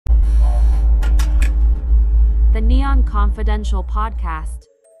the Neon Confidential podcast.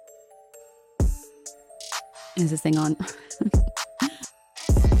 Is this thing on?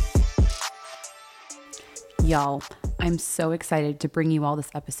 Y'all, I'm so excited to bring you all this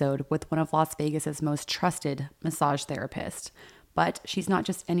episode with one of Las Vegas's most trusted massage therapists. But she's not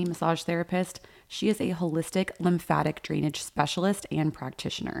just any massage therapist. She is a holistic lymphatic drainage specialist and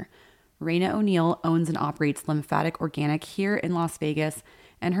practitioner. Raena O'Neill owns and operates Lymphatic Organic here in Las Vegas,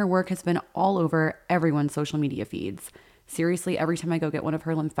 and her work has been all over everyone's social media feeds. Seriously, every time I go get one of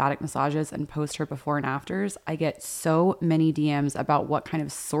her lymphatic massages and post her before and afters, I get so many DMs about what kind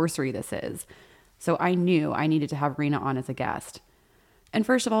of sorcery this is. So I knew I needed to have Raena on as a guest. And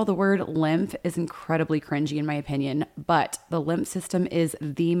first of all, the word lymph is incredibly cringy in my opinion, but the lymph system is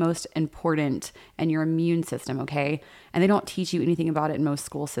the most important and your immune system, okay? And they don't teach you anything about it in most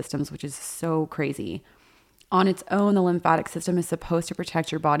school systems, which is so crazy. On its own, the lymphatic system is supposed to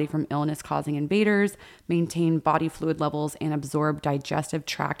protect your body from illness-causing invaders, maintain body fluid levels, and absorb digestive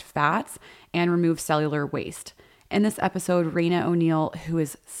tract fats, and remove cellular waste. In this episode, Raena O'Neill, who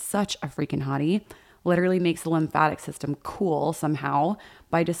is such a freaking hottie, literally makes the lymphatic system cool somehow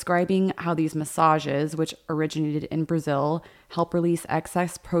by describing how these massages, which originated in Brazil, help release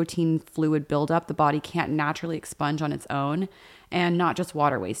excess protein fluid buildup the body can't naturally expunge on its own. And not just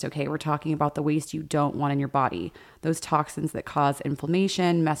water waste, okay? We're talking about the waste you don't want in your body. Those toxins that cause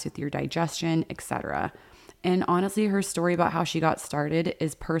inflammation, mess with your digestion, etc. And honestly, her story about how she got started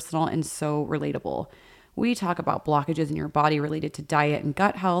is personal and so relatable. We talk about blockages in your body related to diet and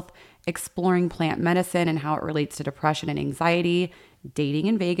gut health, exploring plant medicine and how it relates to depression and anxiety, dating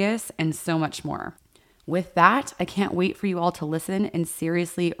in Vegas, and so much more. With that, I can't wait for you all to listen and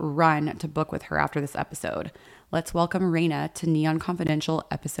seriously run to book with her after this episode. Let's welcome Raena to Neon Confidential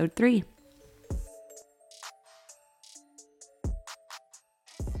Episode 3.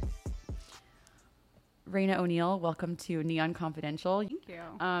 Raena O'Neill, welcome to Neon Confidential. Thank you.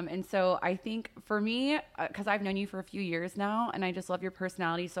 And so I think for me, because I've known you for a few years now, and I just love your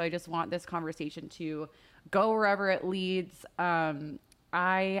personality, so I just want this conversation to go wherever it leads.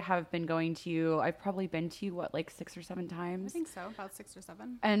 I have been going to you, I've probably been to you, like 6 or 7 times? I think so, about 6 or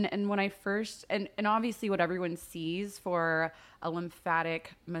 7. And when I first, and obviously what everyone sees for a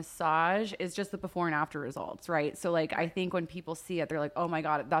lymphatic massage is just the before and after results, right? So like, I think when people see it, they're like, oh my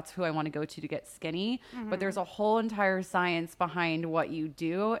God, that's who I want to go to get skinny. Mm-hmm. But there's a whole entire science behind what you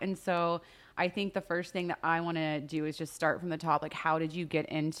do. And so I think the first thing that I want to do is just start from the top. Like, how did you get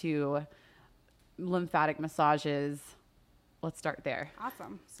into lymphatic massages? Let's start there.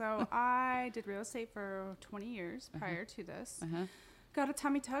 Awesome. So I did real estate for 20 years prior to this. Got a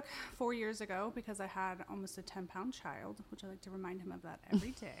tummy tuck 4 years ago because I had almost a 10-pound child, which I like to remind him of that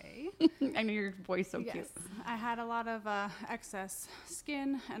every day. I know your voice so yes. cute. I had a lot of excess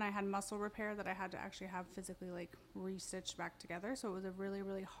skin, and I had muscle repair that I had to actually have physically like re-stitched back together. So it was a really,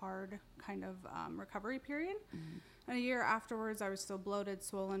 really hard kind of recovery period. Mm-hmm. And a year afterwards, I was still bloated,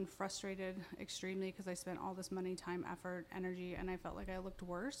 swollen, frustrated extremely because I spent all this money, time, effort, energy, and I felt like I looked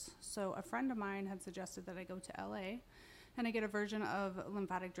worse. So a friend of mine had suggested that I go to LA and I get a version of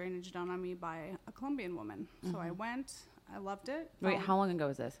lymphatic drainage done on me by a Colombian woman. Mm-hmm. So I went. I loved it. Wait, how long ago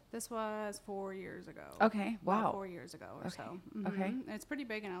was this? This was 4 years ago. Okay, wow. About 4 years ago or so. Mm-hmm. Okay. And it's pretty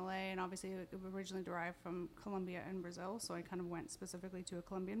big in LA, and obviously it originally derived from Colombia and Brazil, so I kind of went specifically to a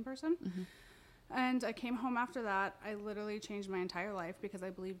Colombian person. Mm-hmm. And I came home after that. I literally changed my entire life because I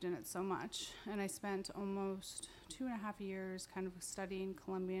believed in it so much. And I spent almost 2.5 years kind of studying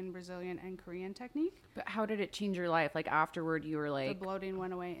Colombian, Brazilian, and Korean technique. But how did it change your life? Like afterward, you were like... The bloating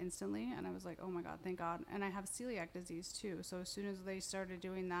went away instantly. And I was like, oh my God, thank God. And I have celiac disease too. So as soon as they started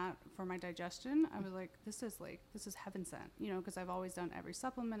doing that for my digestion, I was like, this is heaven sent. You know, because I've always done every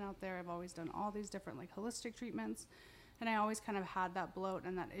supplement out there. I've always done all these different like holistic treatments. And I always kind of had that bloat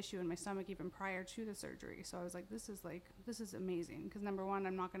and that issue in my stomach even prior to the surgery. So I was like, this is amazing. Because number one,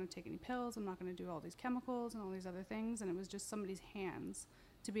 I'm not going to take any pills. I'm not going to do all these chemicals and all these other things. And it was just somebody's hands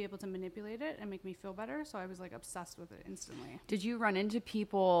to be able to manipulate it and make me feel better. So I was like obsessed with it instantly. Did you run into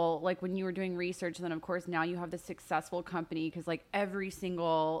people like when you were doing research, and then of course now you have this successful company, because like every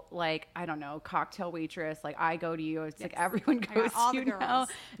single, like, I don't know, cocktail waitress, like I go to you, it's yes. Like everyone goes to you now.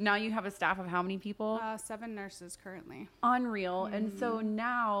 Now you have a staff of how many people? 7 nurses currently. Unreal. Mm-hmm. And so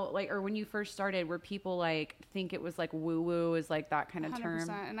now, like, or when you first started, were people like think it was like woo woo is like that kind of 100%. Term?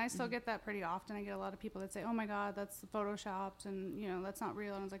 And I still get that pretty often. I get a lot of people that say, oh my God, that's photoshopped, and you know, that's not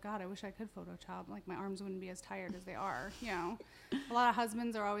real. And I was like, God, I wish I could Photoshop. Like my arms wouldn't be as tired as they are. You know, a lot of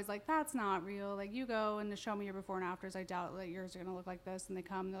husbands are always like, that's not real. Like you go and to show me your before and afters, I doubt that yours are going to look like this. And they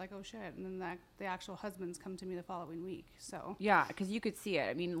come, they're like, oh shit. And then the actual husbands come to me the following week. So yeah, because you could see it.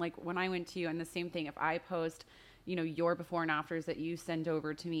 I mean, like when I went to you, and the same thing, if I post, your before and afters that you send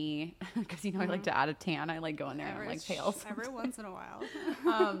over to me because, I like to add a tan. I like going there and I'm like pale. Every once in a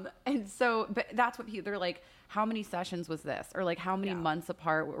while. And so, but that's what they're like, how many sessions was this? Or like how many months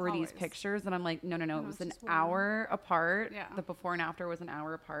apart were these pictures? And I'm like, no, it was an hour apart. Yeah. The before and after was an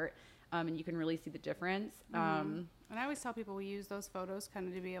hour apart. And you can really see the difference. And I always tell people we use those photos kind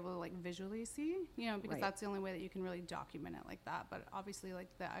of to be able to like visually see, because that's the only way that you can really document it like that. But obviously like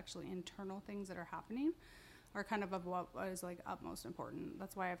the actually internal things that are happening are kind of what is like utmost important.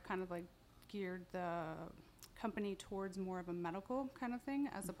 That's why I've kind of like geared the company towards more of a medical kind of thing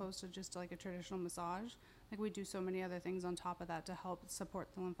as opposed to just like a traditional massage. Like we do so many other things on top of that to help support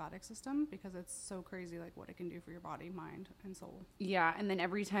the lymphatic system because it's so crazy like what it can do for your body, mind, and soul. Yeah, and then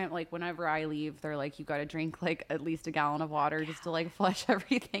every time, like whenever I leave, they're like, you got to drink like at least a gallon of water just to like flush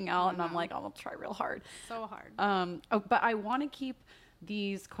everything out. And I'm like, I'll try real hard. So hard. But I want to keep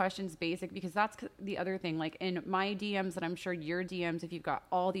these questions basic because that's the other thing. Like in my DMs, and I'm sure your DMs, if you've got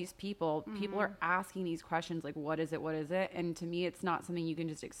all these people are asking these questions like, what is it? And to me, it's not something you can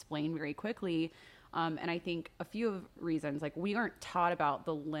just explain very quickly. And I think a few of reasons, like we aren't taught about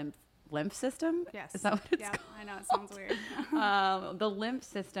the lymph system. Yes. Is that what it's yeah, called? I know it sounds weird. The lymph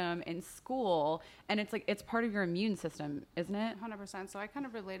system in school, and it's like it's part of your immune system, isn't it? 100%. So I kind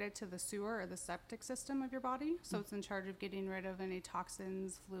of relate it to the sewer or the septic system of your body. So it's in charge of getting rid of any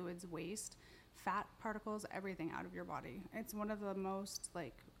toxins, fluids, waste, fat particles, everything out of your body. It's one of the most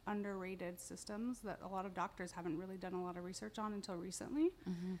like underrated systems that a lot of doctors haven't really done a lot of research on until recently.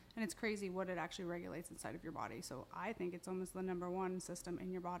 And it's crazy what it actually regulates inside of your body. So I think it's almost the number one system in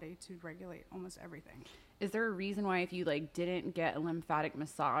your body to regulate almost everything. Is there a reason why if you like didn't get a lymphatic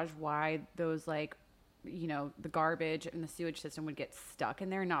massage, why those like the garbage and the sewage system would get stuck in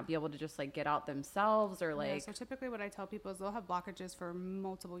there and not be able to just like get out themselves or like? Yeah, so typically what I tell people is they'll have blockages for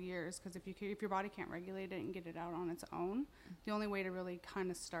multiple years because if your body can't regulate it and get it out on its own, the only way to really kind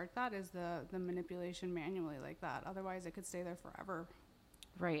of start that is the manipulation manually like that. Otherwise it could stay there forever.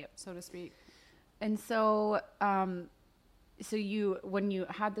 Right. So to speak. And so, so when you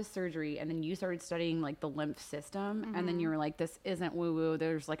had the surgery and then you started studying like the lymph system and then you were like, this isn't woo woo,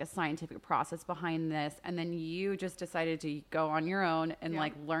 there's like a scientific process behind this. And then you just decided to go on your own and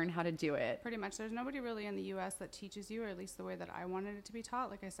like learn how to do it. Pretty much. There's nobody really in the US that teaches you, or at least the way that I wanted it to be taught.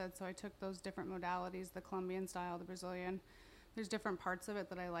 Like I said, so I took those different modalities, the Colombian style, the Brazilian. There's different parts of it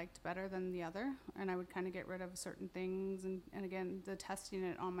that I liked better than the other, and I would kind of get rid of certain things, and again, the testing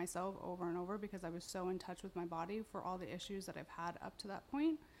it on myself over and over because I was so in touch with my body for all the issues that I've had up to that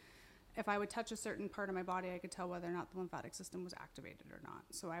point. If I would touch a certain part of my body, I could tell whether or not the lymphatic system was activated or not.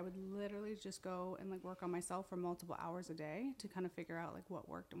 So I would literally just go and like work on myself for multiple hours a day to kind of figure out like what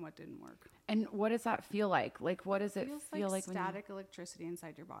worked and what didn't work. And what does that feel like? Like, what does it feel like? Static electricity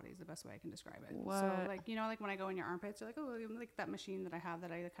inside your body is the best way I can describe it. What? So like, like when I go in your armpits, you're like, oh, like that machine that I have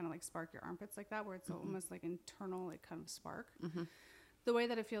that I kind of like spark your armpits like that, where it's almost like internal, like kind of spark. The way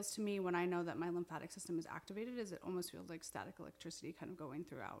that it feels to me when I know that my lymphatic system is activated is it almost feels like static electricity kind of going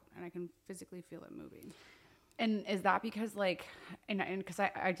throughout, and I can physically feel it moving. And is that because like, and because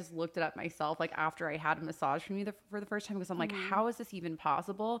I just looked it up myself, like after I had a massage from you for the first time, because I'm like, how is this even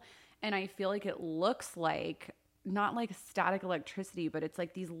possible? And I feel like it looks like, not like static electricity, but it's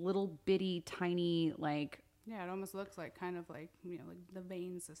like these little bitty tiny like. Yeah, it almost looks like kind of like, like the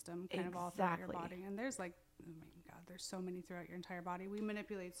vein system kind of all throughout your body. And there's like, oh my God, there's so many throughout your entire body. We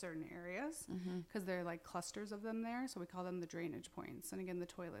manipulate certain areas because they're like clusters of them there. So we call them the drainage points. And again, the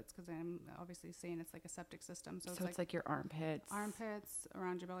toilets, because I'm obviously saying it's like a septic system. So it's like your armpits. Armpits,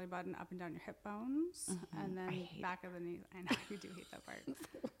 around your belly button, up and down your hip bones, and then back of the knees. I know, you do hate that part.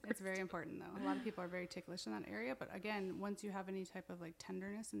 It's very important though. A lot of people are very ticklish in that area. But again, once you have any type of like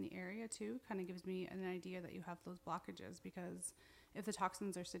tenderness in the area too, kind of gives me an idea that you have those blockages, because if the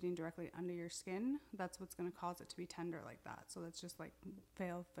toxins are sitting directly under your skin, that's what's going to cause it to be tender like that. So that's just like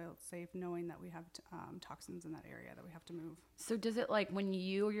fail safe, knowing that we have toxins in that area that we have to move. So does it like when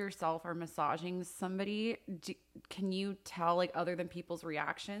you yourself are massaging somebody, can you tell like other than people's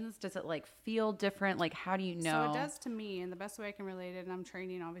reactions? Does it like feel different? Like how do you know? So it does to me, and the best way I can relate it, and I'm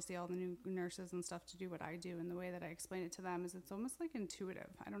training obviously all the new nurses and stuff to do what I do, and the way that I explain it to them is it's almost like intuitive.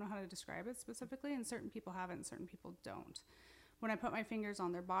 I don't know how to describe it specifically, and certain people have it and certain people don't. when I put my fingers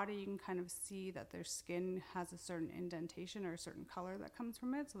on their body, you can kind of see that their skin has a certain indentation or a certain color that comes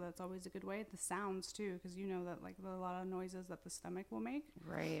from it. So that's always a good way. The sounds too, because you know that like a lot of noises that the stomach will make.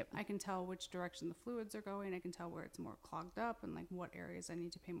 Right. I can tell which direction the fluids are going. I can tell where it's more clogged up and like what areas I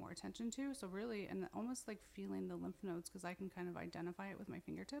need to pay more attention to. So really, and almost like feeling the lymph nodes, because I can kind of identify it with my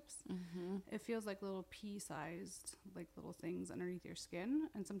fingertips. It feels like little pea-sized like little things underneath your skin.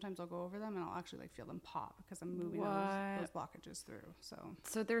 And sometimes I'll go over them and I'll actually like feel them pop because I'm moving those blockages through.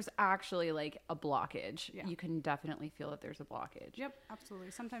 So there's actually like a blockage. Yeah. You can definitely feel that there's a blockage. Yep,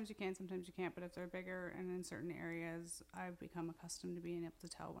 absolutely. Sometimes you can, sometimes you can't. But if they're bigger and in certain areas, I've become accustomed to being able to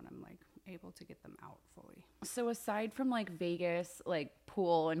tell when I'm like able to get them out fully. So aside from like Vegas, like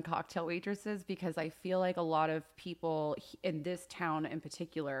pool and cocktail waitresses, because I feel like a lot of people in this town in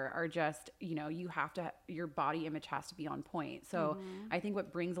particular are just, you know, your body image has to be on point. So I think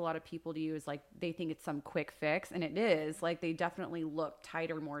what brings a lot of people to you is like they think it's some quick fix, and it is. Like they definitely look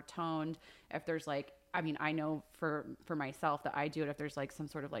tighter, more toned. If there's like, I mean, I know for myself that I do it if there's like some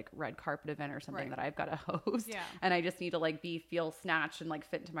sort of like red carpet event or something that I've got to host, and I just need to like feel snatched and like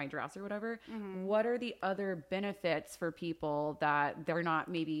fit into my dress or whatever. What are the other benefits for people that they're not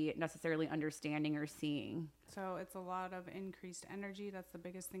maybe necessarily understanding or seeing? So it's a lot of increased energy. That's the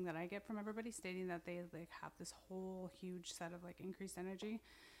biggest thing that I get from everybody, stating that they like have this whole huge set of like increased energy.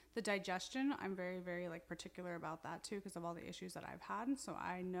 The digestion, I'm very, very like particular about that too, because of all the issues that I've had. So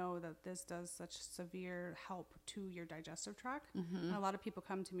I know that this does such severe help to your digestive tract. And a lot of people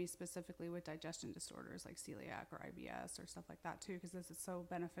come to me specifically with digestion disorders like celiac or IBS or stuff like that too, because this is so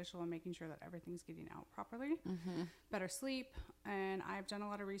beneficial in making sure that everything's getting out properly. Better sleep. And I've done a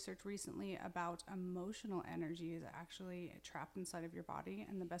lot of research recently about emotional energy is actually trapped inside of your body.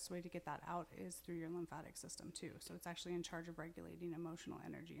 And the best way to get that out is through your lymphatic system too. So it's actually in charge of regulating emotional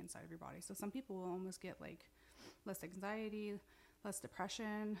energy inside of your body. So some people will almost get like less anxiety, less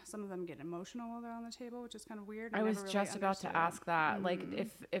depression. Some of them get emotional while they're on the table, which is kind of weird. I was just about to ask that, like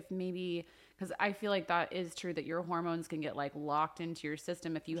if maybe, because I feel like that is true that your hormones can get like locked into your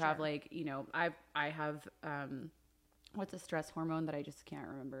system if you have like, you know, I have what's a stress hormone that I just can't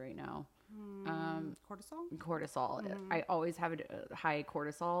remember right now? Cortisol. I always have a high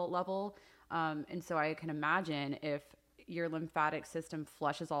cortisol level, and so I can imagine if your lymphatic system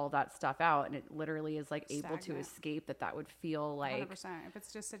flushes all of that stuff out and it literally is like able to escape, that would feel like 100%. If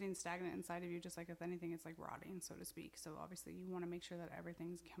it's just sitting stagnant inside of you, just like if anything, it's like rotting, so to speak. So obviously you want to make sure that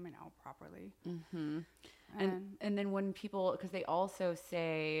everything's coming out properly. And then when people, because they also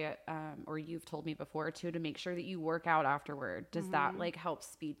say, or you've told me before too, to make sure that you work out afterward. Does that like help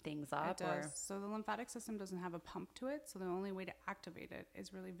speed things up? It does. So the lymphatic system doesn't have a pump to it. So the only way to activate it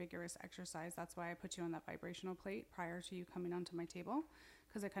is really vigorous exercise. That's why I put you on that vibrational plate prior to you coming onto my table,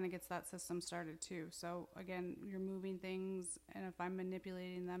 because it kind of gets that system started too. So again, you're moving things, and if I'm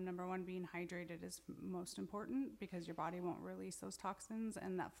manipulating them, number one, being hydrated is most important, because your body won't release those toxins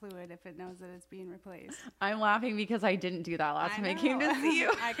and that fluid if it knows that it's being replaced. I'm laughing because I didn't do that last time I came to see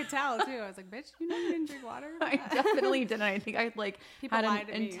you. I could tell too. I was like, bitch, you know you didn't drink water? I definitely didn't. I think I like had an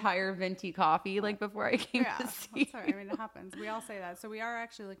entire venti coffee like before I came to see you. I mean, it happens. We all say that. So we are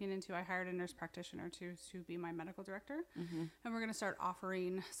actually looking into, I hired a nurse practitioner to be my medical director. And we're going to start offering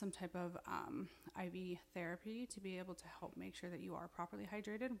some type of IV therapy to be able to help make sure that you are properly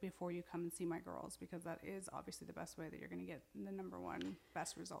hydrated before you come and see my girls, because that is obviously the best way that you're going to get the number one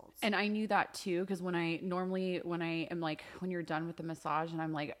best results. And I knew that too, because when you're done with the massage and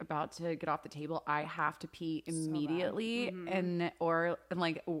I'm like about to get off the table, I have to pee immediately. Worse,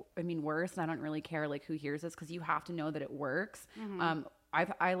 and I don't really care like who hears this, because you have to know that it works.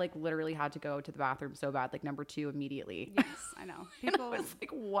 I like literally had to go to the bathroom so bad, like number 2 immediately. Yes, I know. People I was like,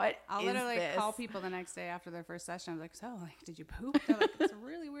 what I'll is literally this? call people the next day after their first session. I'm like, so like, did you poop? They're like, it's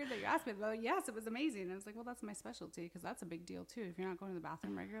really weird that you asked me. They're like, yes, it was amazing. And I was like, well, that's my specialty, because that's a big deal too. If you're not going to the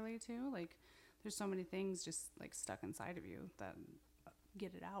bathroom regularly too, like there's so many things just like stuck inside of you that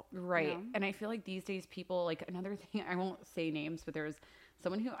get it out. Right. You know? And I feel like these days people, like another thing, I won't say names, but there's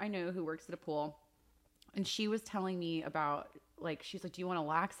someone who I know who works at a pool, and she was telling me about, like, she's like, do you want a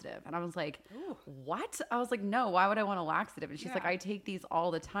laxative? And I was like, ooh, what? I was like, no, why would I want a laxative? And she's like, I take these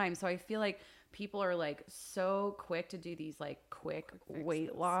all the time. So I feel like people are like so quick to do these like quick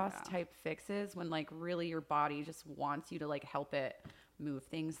weight loss type fixes, when like really your body just wants you to like help it move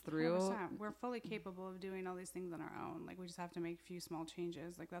things through. 100%. We're fully capable of doing all these things on our own. Like we just have to make a few small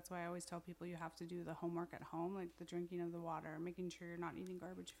changes. Like that's why I always tell people you have to do the homework at home, like the drinking of the water, making sure you're not eating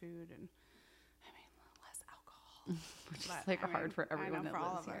garbage food, and which is But, like I mean, hard for everyone I know, that for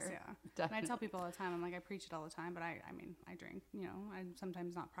all lives of us, here. yeah. And I Definitely. tell people all the time, I'm like, I preach it all the time, but I mean, I drink, you know, I'm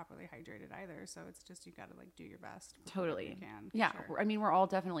sometimes not properly hydrated either. So it's just, you got to like do your best. with whatever Totally. You can. Yeah. Sure. I mean, we're all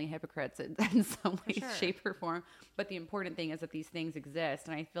definitely hypocrites in some way, sure. shape, or form. But the important thing is that these things exist.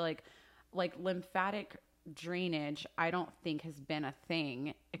 And I feel like lymphatic drainage, I don't think has been a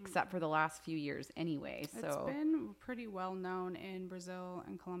thing except for the last few years anyway. So It's been pretty well known in Brazil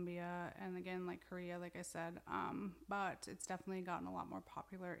and Colombia and again, like Korea, like I said. But it's definitely gotten a lot more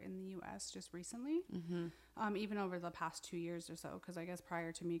popular in the US just recently. Even over the past 2 years or so, because I guess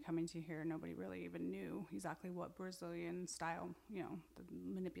prior to me coming to here, nobody really even knew exactly what Brazilian style, you know, the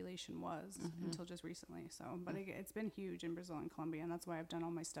manipulation was until just recently. So, but it's been huge in Brazil and Colombia, and that's why I've done all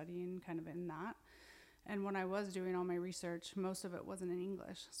my studying kind of in that. And when I was doing all my research, most of it wasn't in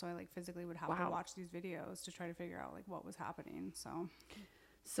English. So I like physically would have to watch these videos to try to figure out like what was happening.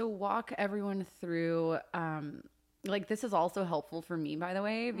 So walk everyone through, like this is also helpful for me, by the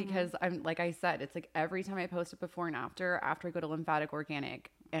way, because I'm, like I said, it's like every time I post it before and after I go to Lymphatic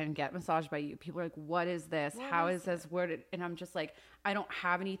Organic and get massaged by you, people are like, what is this? How is this? And I'm just like, I don't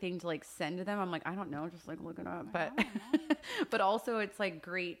have anything to like send to them. I'm like, I don't know, just like look it up. But, but also it's like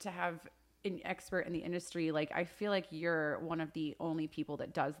great to have an expert in the industry. Like I feel like you're one of the only people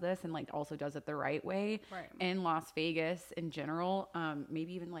that does this and like also does it the right way in Las Vegas in general.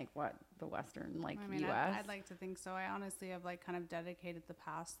 Maybe even like the Western like US. I'd like to think so. I honestly have like kind of dedicated the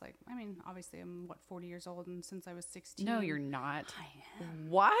past, like, I mean, obviously I'm 40 years old, and since I was 16. No, you're not. I am.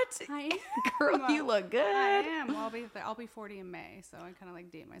 What? I am. Girl, you look good. I am. Well, I'll be 40 in May, so I kind of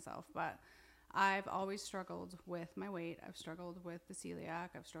like date myself, but I've always struggled with my weight. I've struggled with the celiac.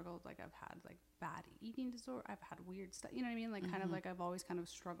 I've struggled, like I've had like bad eating disorder. I've had weird stuff, you know what I mean? Like kind of like I've always kind of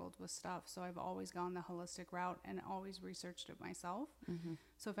struggled with stuff. So I've always gone the holistic route and always researched it myself.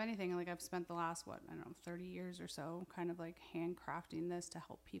 So if anything, like I've spent the last, 30 years or so kind of like handcrafting this to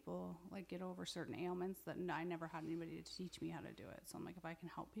help people like get over certain ailments that I never had anybody to teach me how to do it. So I'm like, if I can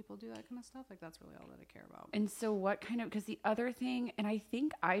help people do that kind of stuff, like that's really all that I care about. And so what kind of, because the other thing, and I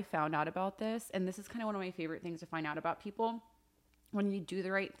think I found out about this, and this is kind of one of my favorite things to find out about people, when you do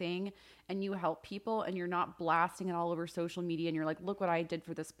the right thing and you help people and you're not blasting it all over social media and you're like, look what I did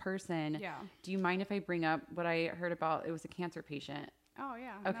for this person. Yeah. Do you mind if I bring up what I heard about? It was a cancer patient. Oh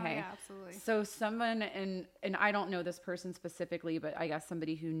yeah. Okay. No, yeah, absolutely. So someone, and I don't know this person specifically, but I guess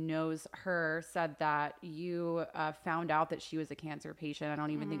somebody who knows her said that you found out that she was a cancer patient. I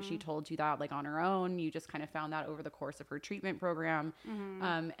don't even think she told you that like on her own. You just kind of found that over the course of her treatment program.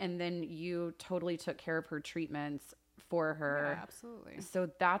 And then you totally took care of her treatments for her. Yeah, absolutely. So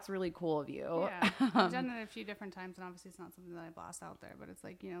that's really cool of you. Yeah. I've done it a few different times, and obviously it's not something that I blast out there, but it's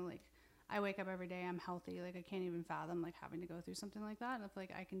like, you know, like I wake up every day, I'm healthy. Like I can't even fathom like having to go through something like that. And if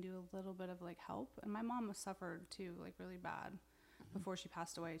like I can do a little bit of like help, and my mom was suffered too, like really bad before she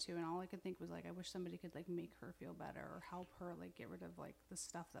passed away too. And all I could think was like, I wish somebody could like make her feel better or help her like get rid of like the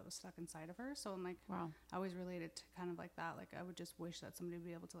stuff that was stuck inside of her. So I'm like, Wow. I always related to kind of like that. Like I would just wish that somebody would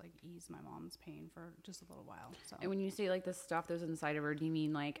be able to like ease my mom's pain for just a little while. So. And when you say like the stuff that was inside of her, do you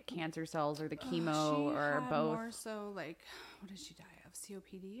mean like cancer cells or the chemo She or had both? More so like, what did she die of?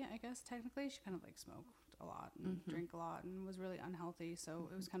 COPD, I guess technically. She kind of like smoked a lot and drank a lot and was really unhealthy. So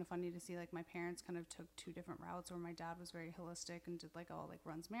it was kind of funny to see like my parents kind of took two different routes, where my dad was very holistic and did like all like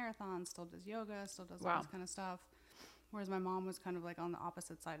runs marathons, still does yoga, still does all this kind of stuff. Whereas my mom was kind of like on the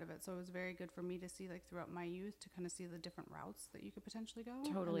opposite side of it. So it was very good for me to see like throughout my youth to kind of see the different routes that you could potentially go.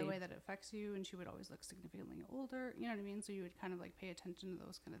 Totally. And the way that it affects you. And she would always look significantly older. You know what I mean? So you would kind of like pay attention to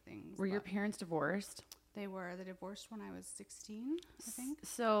those kind of things. Were your parents divorced? They divorced when I was 16, I think.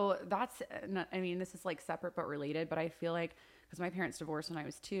 So that's, I mean, this is like separate but related, but I feel like, because my parents divorced when I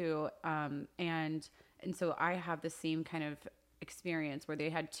was 2, and so I have the same kind of experience where they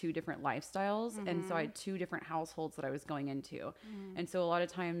had 2 different lifestyles, and so I had 2 different households that I was going into, and so a lot of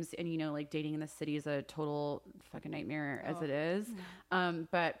times, and you know, like dating in the city is a total fucking nightmare as it is,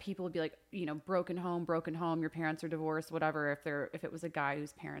 but people would be like, you know, broken home, your parents are divorced, whatever. If it was a guy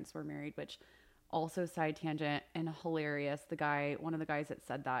whose parents were married, which also side tangent and hilarious, one of the guys that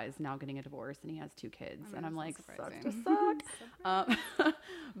said that is now getting a divorce and he has 2 kids. I mean, and I'm like, sucks to suck.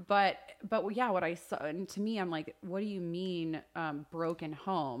 But yeah, what I saw, and to me, I'm like, what do you mean broken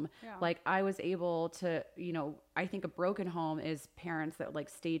home? Yeah. Like I was able to, you know, I think a broken home is parents that like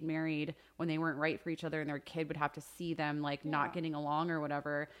stayed married when they weren't right for each other and their kid would have to see them like not getting along or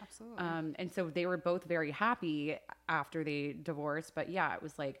whatever. Absolutely. And so they were both very happy after they divorced. But yeah, it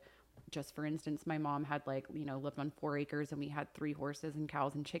was like just for instance, my mom had like, lived on 4 acres and we had 3 horses and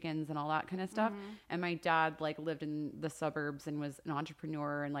cows and chickens and all that kind of stuff. And my dad like lived in the suburbs and was an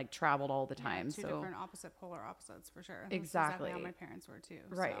entrepreneur and like traveled all the time. Two different polar opposites for sure. That's exactly how my parents were too.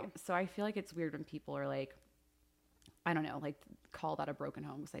 Right. So I feel like it's weird when people are like, I don't know, like call that a broken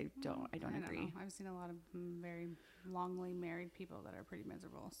home because I don't agree. I've seen a lot of very longly married people that are pretty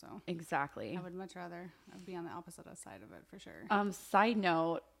miserable. So exactly. I would much rather be on the opposite side of it for sure. Side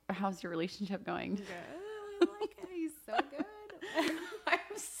note, how's your relationship going? Good. I like it. He's so good. I'm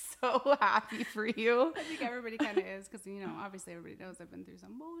so happy for you. I think everybody kind of is because, obviously everybody knows I've been through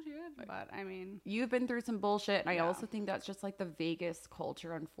some bullshit, but I mean. You've been through some bullshit. And I also think that's just like the Vegas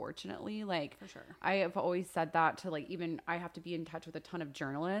culture, unfortunately. Like, for sure. I have always said that to like, even I have to be in touch with a ton of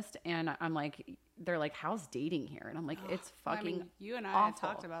journalists and I'm like, they're like, how's dating here? And I'm like, it's fucking you and I awful. had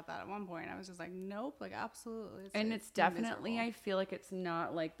talked about that at one point. I was just like, nope, like absolutely. It's definitely, miserable. I feel like it's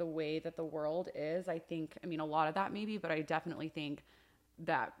not like the way that the world is. I think, a lot of that maybe, but I definitely think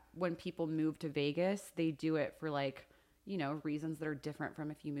that when people move to Vegas, they do it for like, reasons that are different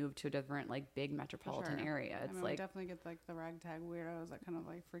from if you move to a different like big metropolitan area. It's like we definitely get like the ragtag weirdos that kind of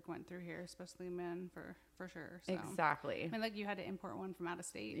like frequent through here, especially men for sure. So. Exactly. Like you had to import one from out of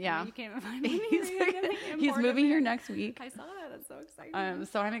state. Yeah. You can't even find one. He's moving here next week. I saw that. That's so exciting.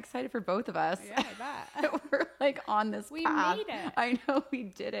 So I'm excited for both of us. Yeah, I bet. We're like on this path. We made it. I know we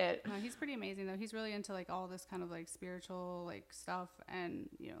did it. No, he's pretty amazing though. He's really into like all this kind of like spiritual like stuff and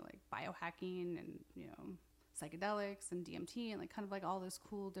like biohacking and psychedelics and DMT and like kind of like all this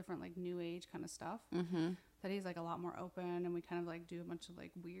cool different like new age kind of stuff that he's like a lot more open, and we kind of like do a bunch of like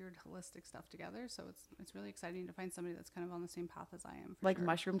weird holistic stuff together. So it's really exciting to find somebody that's kind of on the same path as I am. Like sure.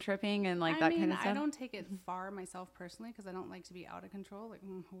 Mushroom tripping and like that kind of stuff. I don't take it far myself personally because I don't like to be out of control. Like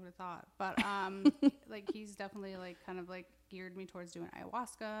who would have thought? But like he's definitely like kind of like geared me towards doing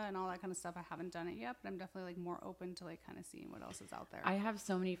ayahuasca and all that kind of stuff. I haven't done it yet, but I'm definitely like more open to like kind of seeing what else is out there. I have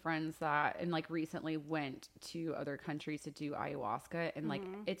so many friends that and like recently went to other countries to do ayahuasca, and like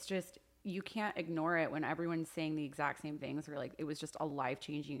it's just, you can't ignore it when everyone's saying the exact same things, or like it was just a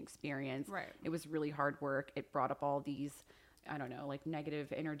life-changing experience. Right. It was really hard work. It brought up all these, I don't know, like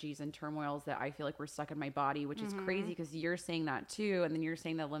negative energies and turmoils that I feel like were stuck in my body, which is crazy because you're saying that too. And then you're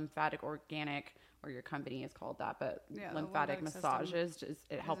saying the lymphatic organic, or your company is called that, but lymphatic massages, just,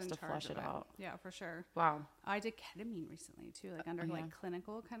 it helps to flush it out. Yeah, for sure. Wow. I did ketamine recently too, like under like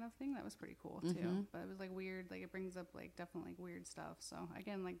clinical kind of thing. That was pretty cool too. But it was like weird. Like it brings up like definitely like weird stuff. So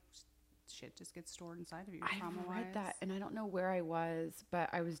again, like shit just gets stored inside of you. I read that, and I don't know where I was, but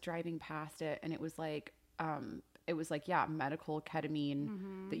I was driving past it, and it was like medical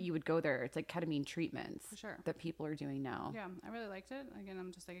ketamine that you would go there. It's like ketamine treatments for sure that people are doing now. Yeah, I really liked it. Again,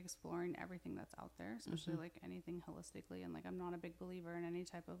 I'm just like exploring everything that's out there, especially like anything holistically. And like I'm not a big believer in any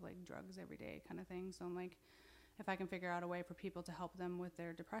type of like drugs every day kind of thing. So I'm like, if I can figure out a way for people to help them with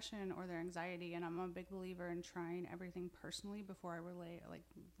their depression or their anxiety, and I'm a big believer in trying everything personally before I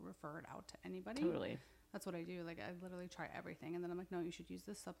refer it out to anybody. Totally. That's what I do. Like, I literally try everything. And then I'm like, no, you should use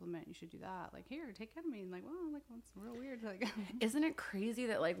this supplement. You should do that. Like, here, take ketamine. Like, well, like, well, it's real weird. Like, isn't it crazy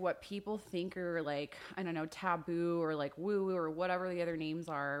that, like, what people think are, like, I don't know, taboo or, like, woo-woo or whatever the other names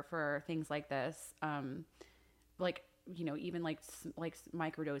are for things like this, like, even, like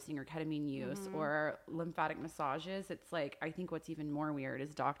microdosing or ketamine use or lymphatic massages, it's, like, I think what's even more weird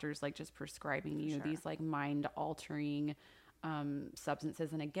is doctors, like, just prescribing you these, like, mind-altering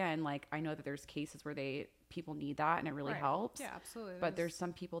substances. And again, like I know that there's cases where people need that and it really helps. Yeah, absolutely. But there's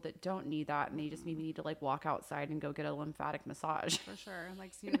some people that don't need that, and they just maybe need to like walk outside and go get a lymphatic massage. For sure.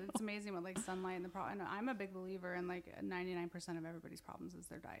 Like, it's amazing what like sunlight and the problem. I'm a big believer in like 99% of everybody's problems is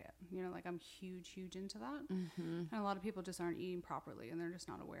their diet. Like I'm huge into that. And a lot of people just aren't eating properly, and they're just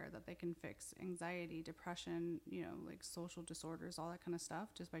not aware that they can fix anxiety, depression, like social disorders, all that kind of stuff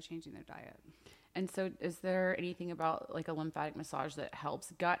just by changing their diet. And so is there anything about like a lymphatic massage that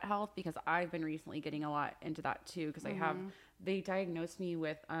helps gut health? Because I've been recently getting a lot into that too, because they diagnosed me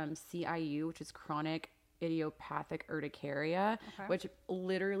with CIU, which is chronic idiopathic urticaria, which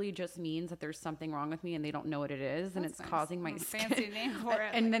literally just means that there's something wrong with me and they don't know what it is. And it's nice. Causing my skin. Fancy name for it.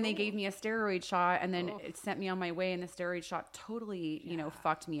 And then they gave me a steroid shot, and then it sent me on my way, and the steroid shot totally,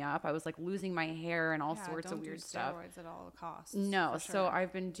 fucked me up. I was like losing my hair and all sorts of weird stuff. Steroids at all costs. No. So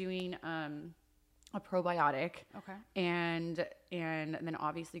I've been doing a probiotic, and then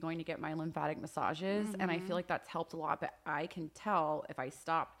obviously going to get my lymphatic massages, and I feel like that's helped a lot. But I can tell if I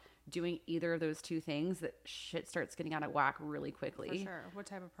stop doing either of those two things that shit starts getting out of whack really quickly. For sure. What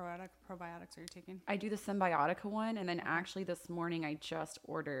type of probiotics are you taking? I do the Symbiotica one, and then actually this morning I just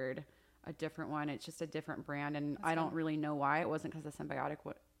ordered a different one. It's just a different brand, and I don't really know why. It wasn't because the Symbiotic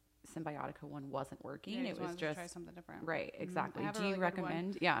Symbiotica one wasn't working. Yeah, It was to just try something different. Right, exactly. I have a Do you really good one.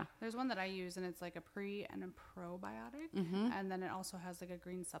 recommend? Yeah. There's one that I use, and it's like a pre and a probiotic, and then it also has like a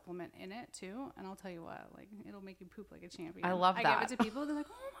green supplement in it too. And I'll tell you what, like it'll make you poop like a champion. I love I that. give it to people, they're like,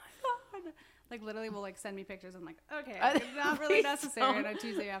 oh my god, like literally will like send me pictures. I'm like, okay, it's not really necessary on a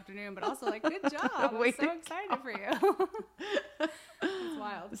Tuesday afternoon, but also like, good job. I'm so excited for you. It's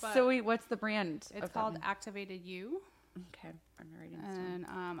wild. But So wait, what's the brand? it's called Activated You. Okay, I'm writing this down.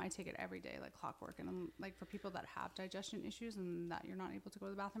 And I take it every day, like clockwork. And I'm like, for people that have digestion issues and that you're not able to go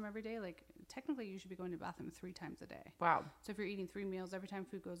to the bathroom every day, like technically you should be going to the bathroom 3 times a day. Wow. So if you're eating 3 meals, every time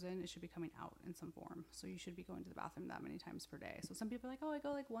food goes in, it should be coming out in some form. So you should be going to the bathroom that many times per day. So some people are like, oh, I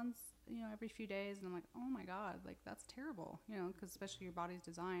go like once, every few days. And I'm like, oh my God, like that's terrible, because especially your body's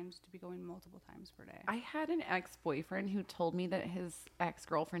designed to be going multiple times per day. I had an ex-boyfriend who told me that his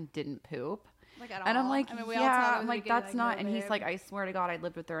ex-girlfriend didn't poop. Like at and all. I'm like, I mean, I'm like, that's like, not. no, And he's babe. like, I swear to God, I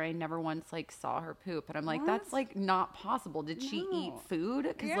lived with her. I never once like saw her poop. And I'm like, that's like not possible. Did she eat No. food?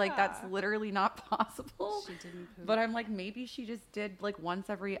 Because like that's literally not possible. She didn't poop. But I'm like, maybe she just did like once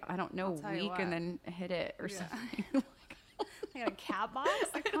every, I don't know, tell you week what. and then hit it or Yeah. something. I got a cat box.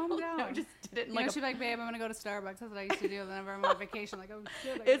 Like, calm down. No, just did it in like she'd be like, babe, I'm gonna go to Starbucks. That's what I used to do whenever I'm on vacation. Like, oh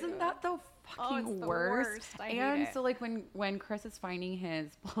shit. I gotta Isn't go. that the fucking it's the worst? worst. I hate And it. so like when Chris is finding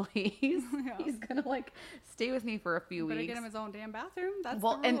his place, he's gonna like stay with me for a few Better weeks. get him his own damn bathroom. That's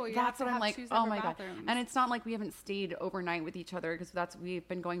Well, the and rule. You that's have what to I'm have like. 2 Oh separate my god! bathrooms. And it's not like we haven't stayed overnight with each other because we've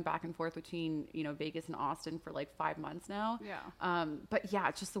been going back and forth between Vegas and Austin for like 5 months now. Yeah. But yeah,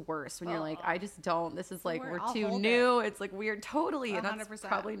 it's just the worst when you're like, I just don't. This is like We're- we're I'll too hold new. It's like weird, totally, and that's 100%.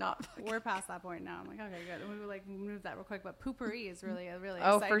 probably not. We're past that point now. I'm like, okay, good. And we would like move that real quick. But poopery is really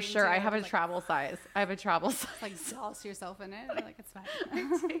Oh, for exciting, sure. too. I have a Like, travel size. I have a travel size. like douse yourself in it. You're like, it's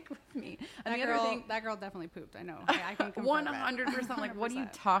fine. Take with me. And that the girl, other thing, that girl definitely pooped. I know. I can confirm 100%. Like, what are you 100%.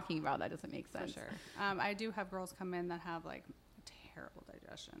 talking about? That doesn't make For sense. sure. I do have girls come in that have like terrible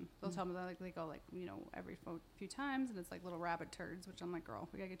digestion. They'll tell me that like they go like every few times and it's like little rabbit turds, which I'm like, girl,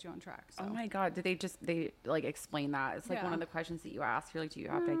 we gotta get you on track. So. Oh my god! Did they like explain that? It's like Yeah. one of the questions that you ask. You're like, do you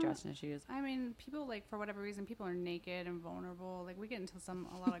have digestion issues? I mean, people like for whatever reason, people are naked and vulnerable. Like we get into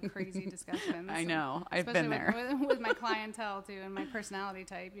a lot of crazy discussions. I know. I've Especially been there. with my clientele too, and my personality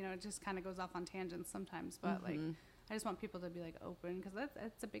type. It just kind of goes off on tangents sometimes. But like, I just want people to be like open because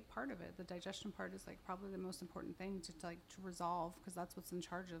that's a big part of it. The digestion part is like probably the most important thing to resolve because that's what's in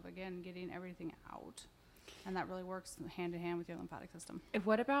charge of getting everything out, and that really works hand in hand with your lymphatic system.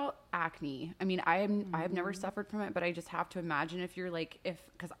 What about acne? I mean, I've never suffered from it, but I just have to imagine if you're like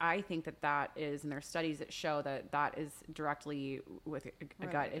because I think that is, and there's studies that show that is directly with a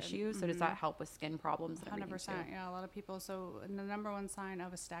gut Related. issue. So does that help with skin problems? And 100%. everything too? Yeah, a lot of people. So the number one sign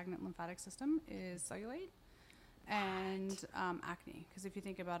of a stagnant lymphatic system is cellulite. And acne, because if you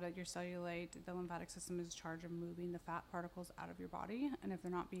think about it, your cellulite, the lymphatic system is in charge of moving the fat particles out of your body, and if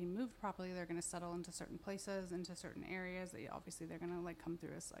they're not being moved properly, they're going to settle into certain places, into certain areas. Obviously, they're going to like come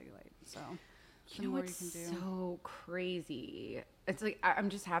through as cellulite. So, the more you can do. So crazy. It's like I'm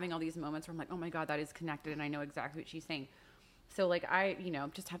just having all these moments where I'm like, oh my god, that is connected, and I know exactly what she's saying. So like I,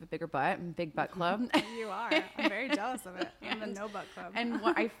 just have a bigger butt and big butt club. You are. I'm very jealous of it. I'm the no butt club. And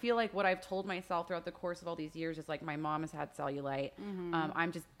what I feel like what I've told myself throughout the course of all these years is like my mom has had cellulite.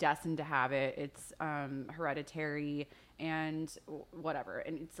 I'm just destined to have it. It's hereditary and whatever.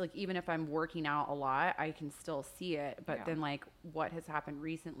 And it's like even if I'm working out a lot, I can still see it. But then like what has happened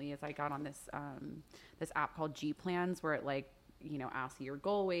recently is I got on this this app called G Plans where it like asks you your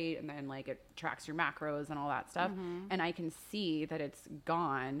goal weight and then like it tracks your macros and all that stuff. And I can see that it's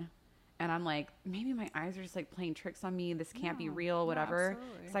gone. And I'm like, maybe my eyes are just like playing tricks on me. This can't be real, whatever.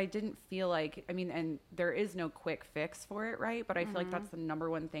 So I didn't feel like, and there is no quick fix for it, right? But I feel like that's the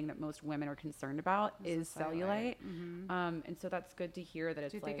number one thing that most women are concerned about is cellulite. And so that's good to hear that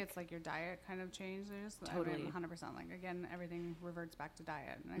it's like. Do you think it's like your diet kind of changed? Totally. I mean, 100%. Like, again, everything reverts back to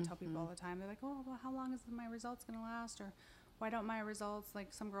diet. And I tell people all the time, they're like, oh, well, how long is my results going to last? Or why don't my results, like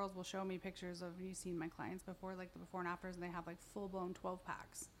some girls will show me pictures of, you've seen my clients before, like the before and afters, and they have like full blown 12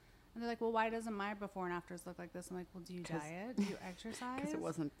 packs. And they're like, well, why doesn't my before and afters look like this? I'm like, well, do you diet? Do you exercise? Because it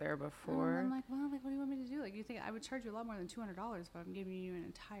wasn't there before. And I'm like, well, like, what do you want me to do? Like, you think I would charge you a lot more than $200 if I'm giving you an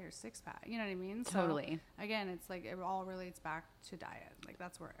entire 6-pack? You know what I mean? Totally. So, again, it's like it all relates back to diet. Like,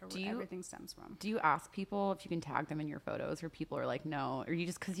 that's where everything stems from. Do you ask people if you can tag them in your photos, or people are like, no, or you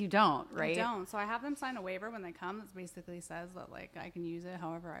just because you don't, right? I don't. So I have them sign a waiver when they come that basically says that like I can use it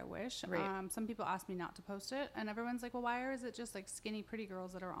however I wish. Right. Some people ask me not to post it, and everyone's like, well, why is it just like skinny pretty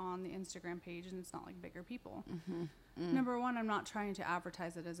girls that are on on the Instagram page and it's not like bigger people. Number one, I'm not trying to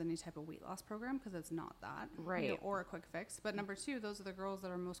advertise it as any type of weight loss program because it's not that. Right. You know, or a quick fix. But number two, those are the girls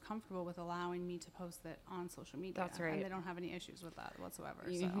that are most comfortable with allowing me to post it on social media. That's right. And they don't have any issues with that whatsoever.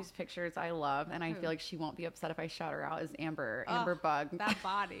 You know whose pictures I love, and I feel like she won't be upset if I shout her out, is Amber Bug. That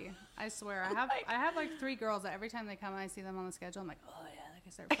body. I swear. I have like 3 girls that every time they come and I see them on the schedule, I'm like, oh yeah, like I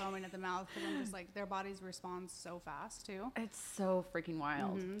start foaming at the mouth because I'm just like, their bodies respond so fast too. It's so freaking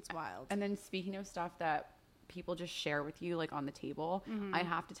wild. It's wild. And then speaking of stuff that people just share with you like on the table, I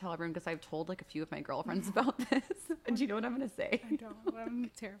have to tell everyone because I've told like a few of my girlfriends about this. And do you know what I'm going to say? I don't, but I'm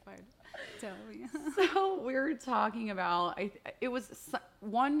terrified. Tell me. So we were talking about, it was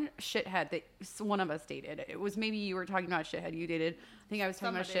one shithead that one of us dated. It was maybe you were talking about a shithead you dated. I think I was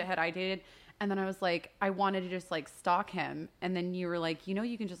talking about a shithead I dated. And then I was like, I wanted to just like stalk him. And then you were like, you know,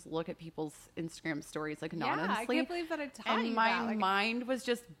 you can just look at people's Instagram stories like anonymously. Yeah, I can't believe that I taught you And my mind was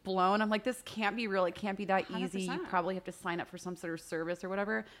just blown. I'm like, this can't be real. It can't be that 100%. Easy. You probably have to sign up for some sort of service or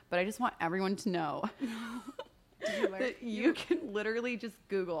whatever. But I just want everyone to know that you can literally just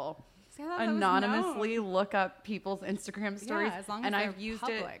Google anonymously look up people's Instagram stories. Yeah, as long as and they're I've used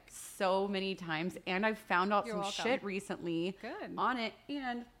public. it so many times. And I've found out some shit recently on it.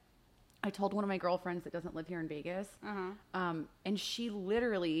 And I told one of my girlfriends that doesn't live here in Vegas, and she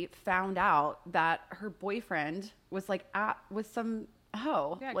literally found out that her boyfriend was like with some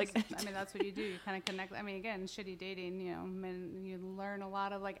hoe. Yeah, like I mean, that's what you do. You kind of connect. I mean, again, shitty dating. You know, you learn a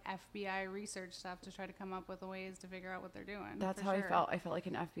lot of like FBI research stuff to try to come up with ways to figure out what they're doing. That's how I felt. I felt like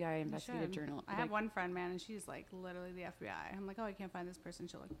an FBI investigative journal. I have one friend, man, and she's like literally the FBI. I'm like, oh, I can't find this person.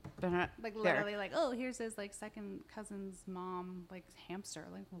 She'll like literally like, oh, here's his like second cousin's mom, like hamster.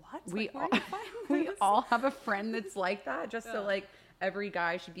 Like what? We all have a friend that's like that. Just so like every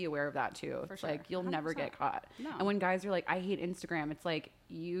guy should be aware of that too. For it's sure. like you'll 100%. Never get caught. No. And when guys are like, I hate Instagram, it's like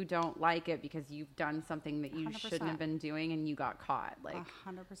you don't like it because you've done something that you 100%. Shouldn't have been doing and you got caught. Like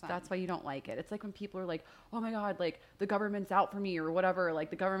 100%. That's why you don't like it. It's like when people are like, oh my God, like the government's out for me or whatever. Like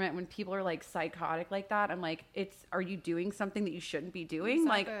the government, when people are like psychotic like that, I'm like, are you doing something that you shouldn't be doing?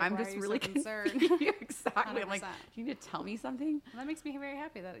 Exactly. Like I'm Why just are you really so concerned. Exactly. 100%. I'm like, you need to tell me something. Well, that makes me very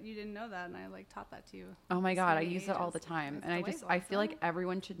happy that you didn't know that, and I like taught that to you. Oh my God, I use it all the time, and I feel like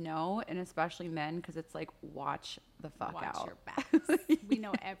everyone should know, and especially men, because it's like watch the fuck watch out. Your backs. We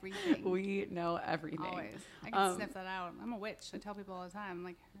know everything. We know everything. Always. I can sniff that out. I'm a witch. I tell people all the time. I'm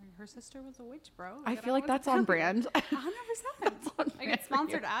like, her sister was a witch, bro. I feel like that's on brand. 100%. I get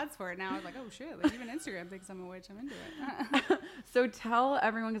sponsored ads for it now. I was like, oh shit, like even Instagram thinks I'm a witch. I'm into it. So tell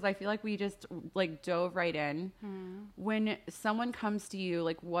everyone, because I feel like we just like dove right in. When someone comes to you,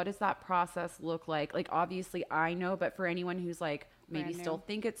 like what does that process look like? Like obviously I know, but for anyone who's like maybe still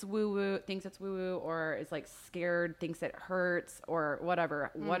thinks it's woo woo, or is like scared, thinks it hurts, or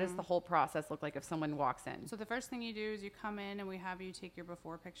whatever. What does the whole process look like if someone walks in? So the first thing you do is you come in and we have you take your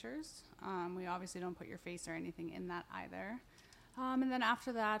before pictures. We obviously don't put your face or anything in that either. And then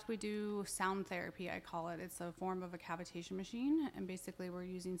after that, we do sound therapy, I call it. It's a form of a cavitation machine. And basically, we're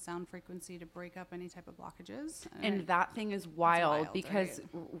using sound frequency to break up any type of blockages. And that thing is wild because,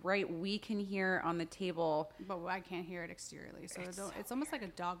 right, we can hear on the table. But I can't hear it exteriorly. So it's almost like a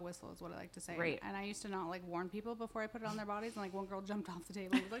dog whistle is what I like to say. Right. And I used to not like warn people before I put it on their bodies. And like one girl jumped off the table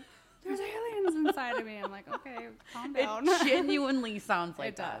and was like, there's aliens inside of me. I'm like, okay, calm down. It genuinely sounds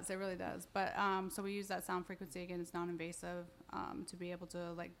like that. It does. It really does. But so we use that sound frequency. Again, it's non-invasive to be able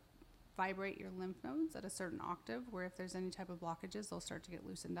to like vibrate your lymph nodes at a certain octave where if there's any type of blockages, they'll start to get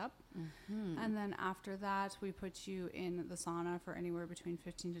loosened up. And then after that, we put you in the sauna for anywhere between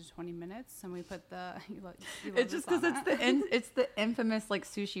 15 to 20 minutes. And we put it's just because it's the infamous like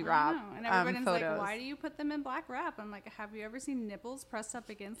sushi wrap. And everybody's photos. like, why do you put them in black wrap? I'm like, have you ever seen nipples pressed up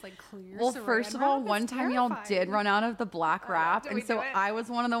against like clear saran first of all, wrap? one time y'all did run out of the black wrap. And so I was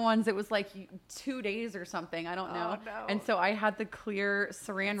one of the ones that was like 2 days or something. I don't know. No. And so I had the clear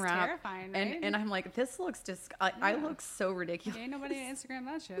saran wrap. Terrifying, right? And I'm like, this looks I look so ridiculous. Ain't nobody on Instagram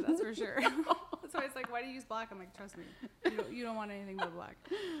that shit, that's for sure. That's why it's like, why do you use black? I'm like, trust me, you don't want anything but black.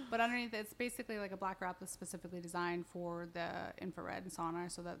 But underneath it's basically like a black wrap that's specifically designed for the infrared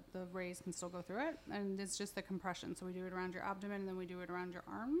sauna so that the rays can still go through it. And it's just the compression. So we do it around your abdomen and then we do it around your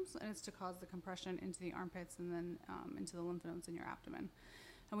arms. And it's to cause the compression into the armpits and then into the lymph nodes in your abdomen.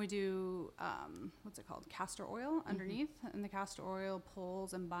 And we do, castor oil underneath. And the castor oil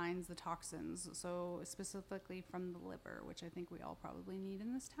pulls and binds the toxins. So specifically from the liver, which I think we all probably need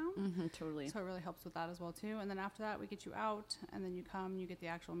in this town. Totally. So it really helps with that as well too. And then after that, we get you out and then you come, you get the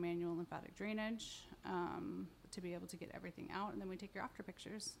actual manual lymphatic drainage. to be able to get everything out. And then we take your after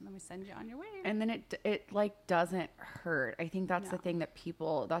pictures and then we send you on your way. And then it like doesn't hurt. I think that's No. the thing that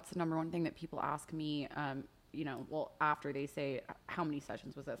that's the number one thing that people ask me, you know, well, after they say, how many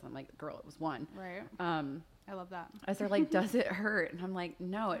sessions was this? I'm like, girl, it was one. Right. I love that. As they're like, does it hurt? And I'm like,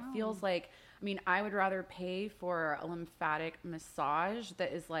 no, it feels like, I mean, I would rather pay for a lymphatic massage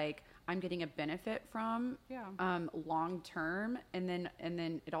that is like, I'm getting a benefit from, long term. And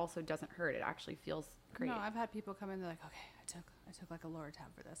then it also doesn't hurt. It actually feels great. No, I've had people come in, they're like, okay, I took like a lower tab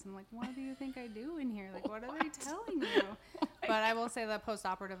for this. I'm like, what do you think I do in here? Like, what are they telling you? But I will say that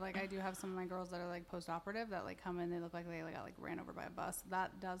post-operative, like I do have some of my girls that are like post-operative that like come in, they look like they got like ran over by a bus.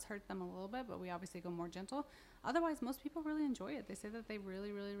 That does hurt them a little bit, but we obviously go more gentle. Otherwise, most people really enjoy it. They say that they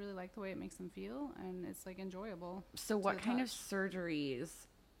really, really, really like the way it makes them feel, and it's like enjoyable. So what kind of surgeries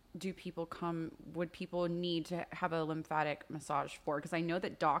would people need to have a lymphatic massage for? Because I know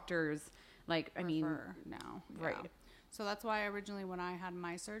that doctors, like, I mean, now, right. Yeah. So that's why originally when I had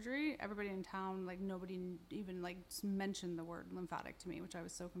my surgery, everybody in town, like nobody even like mentioned the word lymphatic to me, which I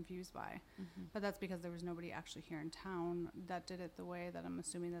was so confused by. But that's because there was nobody actually here in town that did it the way that I'm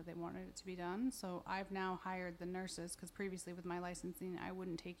assuming that they wanted it to be done. So I've now hired the nurses, because previously with my licensing, I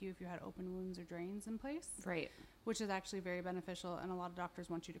wouldn't take you if you had open wounds or drains in place. Right. Which is actually very beneficial, and a lot of doctors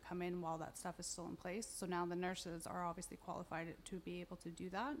want you to come in while that stuff is still in place. So now the nurses are obviously qualified to be able to do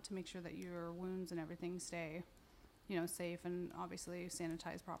that, to make sure that your wounds and everything stay, you know, safe and obviously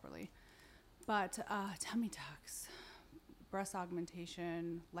sanitized properly. But tummy tucks, breast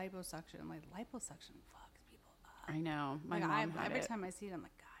augmentation, liposuction, like liposuction fucks people up. I know. My like mom had every it. time I see it, I'm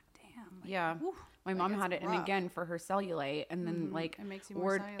like, God damn. Like, Yeah. whew. My mom had it, and again for her cellulite, and then like It makes you more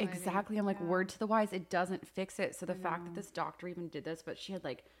word cellulite. exactly. I'm like, word to the wise, it doesn't fix it. So the fact that this doctor even did this, but she had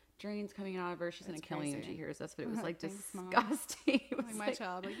like drains coming out of her. She's gonna kill me when she hears this, but it was like Thanks, Mom. disgusting. It was Like my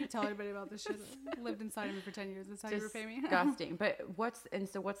child, like you tell everybody about this shit. Lived inside of me for 10 years. That's how you repay me. Disgusting. But what's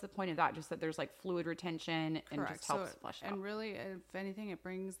the point of that? Just that there's like fluid retention and Correct. just helps flush out. And really, if anything, it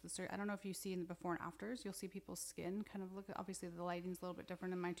brings I don't know if you see in the before and afters, you'll see people's skin kind of look, obviously the lighting's a little bit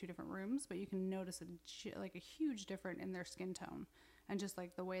different in my two different rooms, but you can notice a huge difference in their skin tone. And just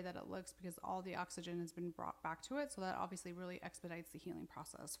like the way that it looks, because all the oxygen has been brought back to it. So that obviously really expedites the healing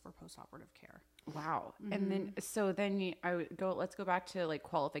process for post-operative care. Wow. And then, let's go back to like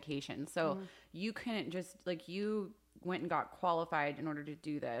qualifications. So you couldn't just like, you went and got qualified in order to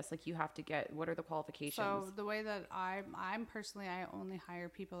do this. Like you have to what are the qualifications? So the way that I'm personally, I only hire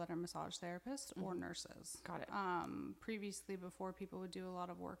people that are massage therapists or nurses. Got it. Previously, before, people would do a lot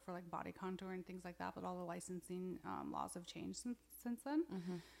of work for like body contour and things like that, but all the licensing laws have changed since then.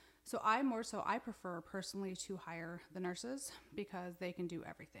 So I prefer personally to hire the nurses, because they can do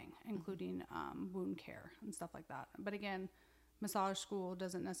everything, including wound care and stuff like that. But again, massage school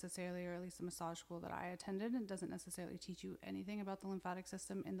doesn't necessarily, or at least the massage school that I attended, it doesn't necessarily teach you anything about the lymphatic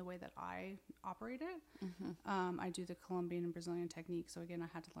system in the way that I operate it. I do the Colombian and Brazilian technique. So again, I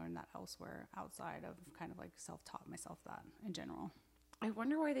had to learn that elsewhere outside of kind of like self-taught myself that in general. I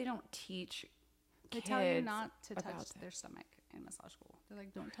wonder why they don't teach They kids tell you not to touch about their stomach in massage school. They're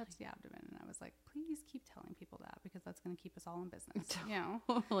like, don't touch the abdomen. And I was like, please keep telling people that, because that's going to keep us all in business. You know?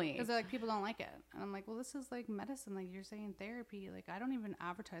 Totally. Because they're like, people don't like it. And I'm like, well, this is like medicine. Like you're saying therapy. Like I don't even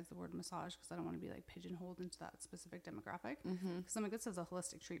advertise the word massage, because I don't want to be like pigeonholed into that specific demographic. Because I'm like, this is a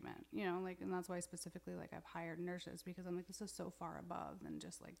holistic treatment, you know, like, and that's why specifically like I've hired nurses, because I'm like, this is so far above than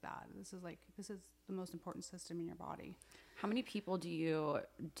just like that. This is the most important system in your body. How many people do you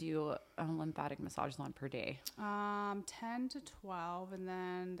do lymphatic massages on per day? 10 to 12, and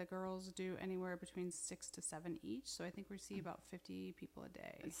then the girls do anywhere between 6 to 7 each. So I think we see about 50 people a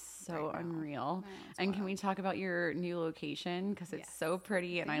day. It's so right now. unreal. It's And can wild. we talk about your new location? Because it's Yes. so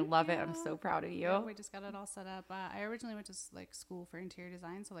pretty and I Thank love it. you. I'm so proud of you. Yeah, we just got it all set up. I originally went to like school for interior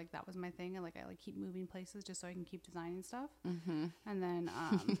design, so like that was my thing. And like I like keep moving places just so I can keep designing stuff. And then,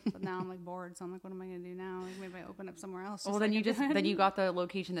 but now I'm like bored, so I'm like, what am I gonna do now? Like maybe I open up somewhere else. Well, then you got the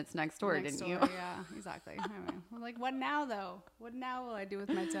location that's next door, Next didn't you? door, yeah, exactly. I mean, I'm like, what now though? What now will I do with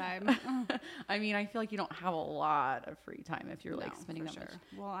my time? I mean, I feel like you don't have a lot of free time if you're like No, spending for that much.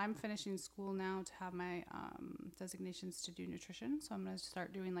 Well, I'm finishing school now to have my designations to do nutrition. So I'm going to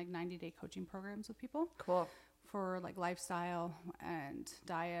start doing like 90-day coaching programs with people Cool. for like lifestyle and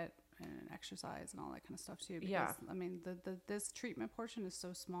diet and exercise and all that kind of stuff too. Because, Yeah. I mean, this treatment portion is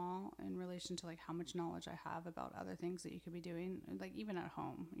so small in relation to like how much knowledge I have about other things that you could be doing, like even at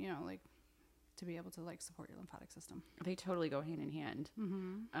home, you know, like to be able to like support your lymphatic system. They totally go hand in hand.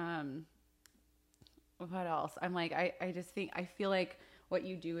 What else? I'm like, I just think, I feel like what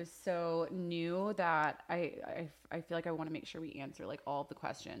you do is so new that I feel like I want to make sure we answer like all of the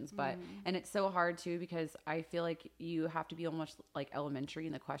questions, but and it's so hard too because I feel like you have to be almost like elementary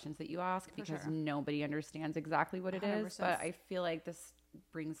in the questions that you ask because nobody understands exactly what it is. 100%. But I feel like this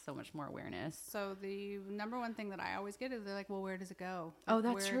brings so much more awareness. So the number one thing that I always get is they're like, well, where does it go? Oh,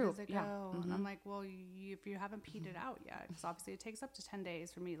 that's where true. Does it go? And I'm like, well, if you haven't peed it out yet, because obviously it takes up to 10 days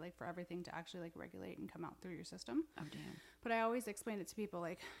for me, like for everything to actually like regulate and come out through your system. Oh, damn. But I always explain it to people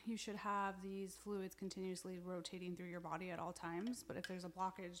like you should have these fluids continuously rotating through your body at all times. But if there's a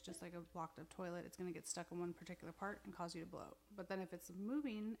blockage, just like a blocked up toilet, it's going to get stuck in one particular part and cause you to bloat. But then if it's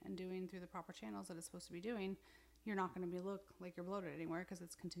moving and doing through the proper channels that it's supposed to be doing, you're not going to look like you're bloated anywhere because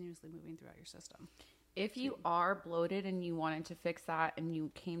it's continuously moving throughout your system. If you are bloated and you wanted to fix that and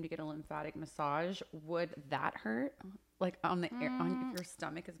you came to get a lymphatic massage, would that hurt? Like on the air, on if your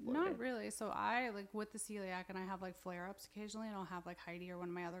stomach is bloated? Not really. So I like with the celiac and I have like flare ups occasionally and I'll have like Heidi or one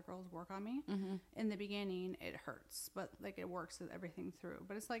of my other girls work on me. In the beginning it hurts, but like it works everything through.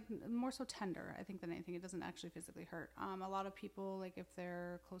 But it's like more so tender, I think, than anything. It doesn't actually physically hurt. A lot of people, like if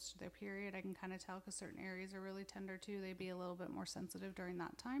they're close to their period, I can kind of tell because certain areas are really tender too. They'd be a little bit more sensitive during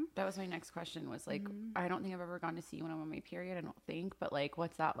that time. That was my next question was like, I don't think I've ever gone to see you when I'm on my period. I don't think, but like,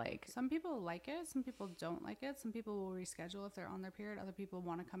 what's that like? Some people like it. Some people don't like it. Some people will reschedule if they're on their period. Other people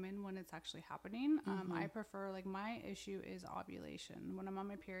want to come in when it's actually happening. I prefer, like, my issue is ovulation. When I'm on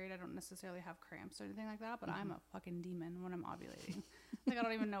my period, I don't necessarily have cramps or anything like that, but I'm a fucking demon when I'm ovulating. Like, I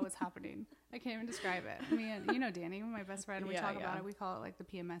don't even know what's happening. I can't even describe it. I mean, you know, Danny, my best friend, we talk about it. We call it like the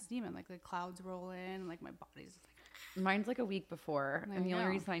PMS demon. Like the clouds roll in, like my body's like. Mine's like a week before, and the only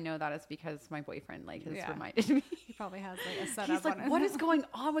reason I know that is because my boyfriend like has reminded me. He probably has like a setup. He's like, "What is going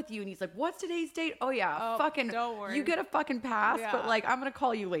on with you?" And he's like, "What's today's date?" Oh yeah, fucking. Don't worry. You get a fucking pass, but like I'm gonna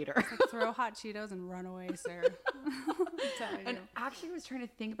call you later. Like, throw hot Cheetos and run away, sir. And actually, I was trying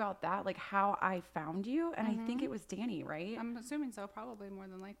to think about that, like how I found you, and I think it was Danny, right? I'm assuming so, probably more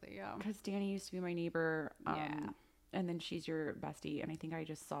than likely, yeah. Because Danny used to be my neighbor. And then she's your bestie, and I think I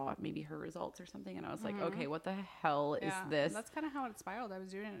just saw maybe her results or something, and I was like, okay, what the hell is this? That's kind of how it spiraled. I was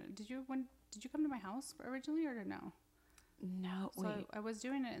doing it. Did you come to my house originally or no? No, So wait. I was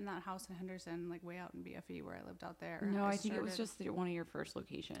doing it in that house in Henderson, like way out in BFE where I lived out there. No, I think it was just one of your first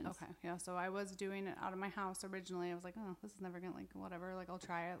locations. Okay, yeah. So I was doing it out of my house originally. I was like, oh, this is never gonna, like, whatever. Like, I'll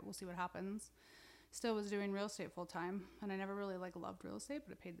try it. We'll see what happens. Still was doing real estate full time, and I never really like loved real estate,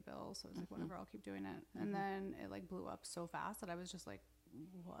 but it paid the bills, so I was like, whatever, I'll keep doing it. And then it like blew up so fast that I was just like,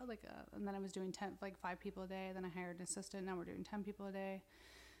 what? Like, and then I was doing 5 people a day. Then I hired an assistant. Now we're doing 10 people a day.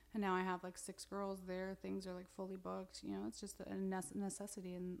 And now I have like 6 girls there. Things are like fully booked. You know, it's just a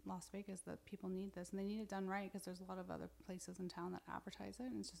necessity in Las Vegas that people need this, and they need it done right because there's a lot of other places in town that advertise it,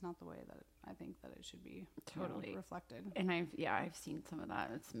 and it's just not the way that I think that it should be reflected. And I've seen some of that.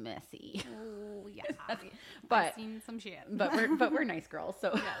 It's messy. Oh yeah, but I've seen some shit. But we're nice girls,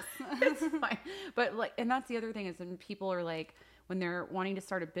 so yes, it's fine. But like, and that's the other thing is when people are like, when they're wanting to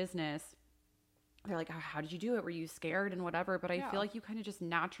start a business, they're like, oh, how did you do it? Were you scared and whatever? But I feel like you kind of just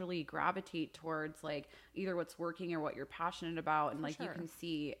naturally gravitate towards like either what's working or what you're passionate about, and like you can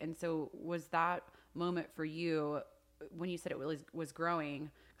see. And so was that moment for you when you said it was growing?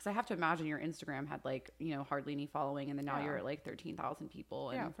 Because I have to imagine your Instagram had like, you know, hardly any following, and then now you're at like 13,000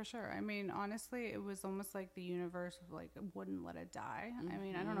 people. And yeah, for sure. I mean, honestly, it was almost like the universe like wouldn't let it die. I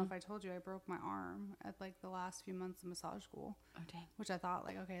mean, I don't know if I told you I broke my arm at like the last few months of massage school. Oh dang. Which I thought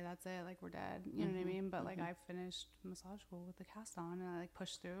like, okay, that's it, like we're dead. You know what I mean? But like I finished massage school with the cast on, and I like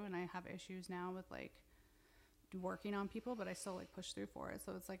pushed through, and I have issues now with like working on people, but I still like push through for it.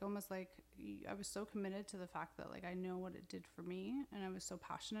 So it's like almost like I was so committed to the fact that like I know what it did for me, and I was so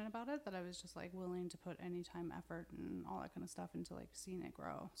passionate about it that I was just like willing to put any time, effort, and all that kind of stuff into like seeing it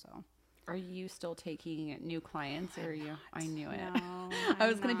grow. So are you still taking new clients, or are you? I knew it. No, I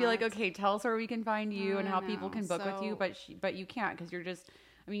was going to be like, okay, tell us where we can find you and how people can book with you, but you can't, because you're just,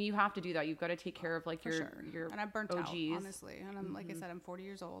 I mean, you have to do that. You've got to take care of like your and I'm burnt OGs. out, honestly. And I'm like I said, I'm 40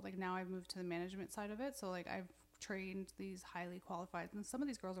 years old. Like now I've moved to the management side of it. So like I've trained these highly qualified, and some of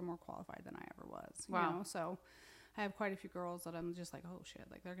these girls are more qualified than I ever was. You know? So I have quite a few girls that I'm just like, oh shit,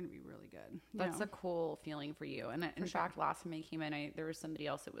 like they're going to be really good. That's a cool feeling for you. And in fact, last time I came in, there was somebody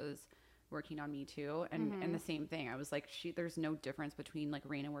else that was working on me too, and the same thing. I was like, there's no difference between like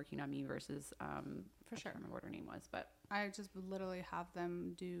Raena working on me versus I can't remember what her name was, but I just literally have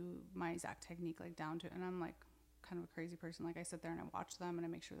them do my exact technique like down to, and I'm like kind of a crazy person. Like I sit there and I watch them and I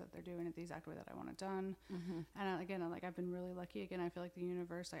make sure that they're doing it the exact way that I want it done. And again, like I've been really lucky. Again, I feel like the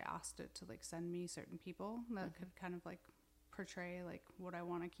universe, I asked it to like send me certain people that could kind of like portray like what I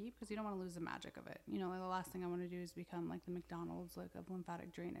want to keep, because you don't want to lose the magic of it. You know, like the last thing I want to do is become like the McDonald's like of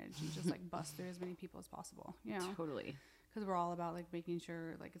lymphatic drainage and just like bust through as many people as possible. You know, Totally. because we're all about like making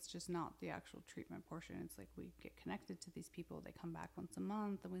sure like it's just not the actual treatment portion. It's like we get connected to these people. They come back once a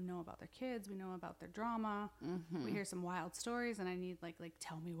month, and we know about their kids. We know about their drama. We hear some wild stories, and I need like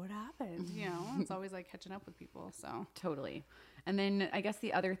tell me what happened. You know, it's always like catching up with people. So Totally. And then I guess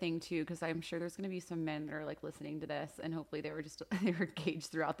the other thing too, because I'm sure there's going to be some men that are like listening to this, and hopefully they were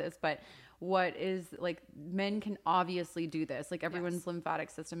engaged throughout this. But what is like, men can obviously do this. Like everyone's lymphatic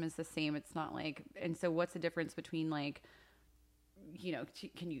system is the same. It's not like, and so what's the difference between like, you know,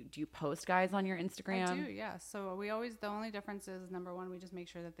 do you post guys on your Instagram? I do, yeah. So the only difference is, number one, we just make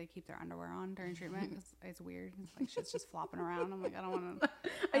sure that they keep their underwear on during treatment, because it's weird. It's like shit's just flopping around. I'm like, I don't want to.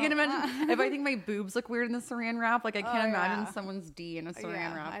 I can imagine if I think my boobs look weird in the saran wrap, like I can't imagine someone's D in a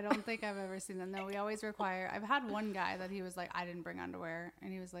saran wrap. I don't think I've ever seen them. No, we always require. I've had one guy that he was like, I didn't bring underwear,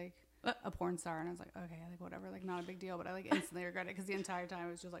 and he was like a porn star, and I was like, okay, like whatever, like not a big deal, but I like instantly regret it, because the entire time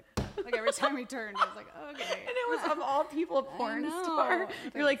it was just like every time he turned, I was like, okay. And it was of all people a porn star.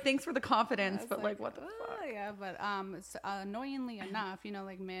 You're like, thanks for the confidence, but like what the fuck? Yeah, but annoyingly enough, you know,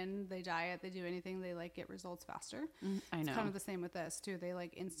 like men, they diet, they do anything, they like get results faster. I know. It's kind of the same with this too. They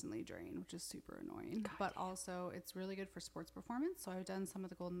like instantly drain, which is super annoying. But also it's really good for sports performance. So I've done some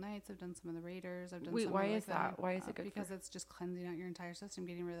of the Golden Knights, I've done some of the Raiders, I've done some why of is that? Why is it good? Because it's just cleansing out your entire system,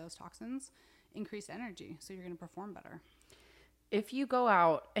 getting rid of those toxins, increased energy, so you're going to perform better. If you go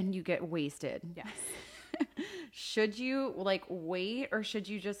out and you get wasted, yes. Should you like wait, or should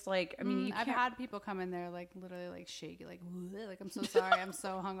you just like, I mean, I've had people come in there like literally like shaky, like I'm so sorry, I'm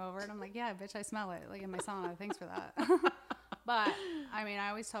so hungover, and I'm like, yeah, bitch, I smell it like in my sauna. Thanks for that. But I mean, I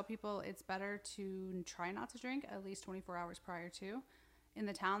always tell people it's better to try not to drink at least 24 hours prior to. In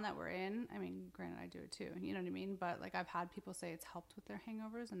the town that we're in, I mean, granted, I do it too, you know what I mean? But like I've had people say it's helped with their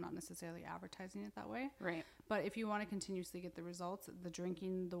hangovers. I'm not necessarily advertising it that way. Right. But if you want to continuously get the results, the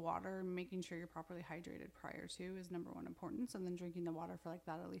drinking the water, making sure you're properly hydrated prior to is number one importance. And then drinking the water for like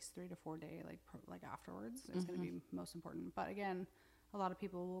that at least 3 to 4 day, like afterwards is going to be most important. But again, a lot of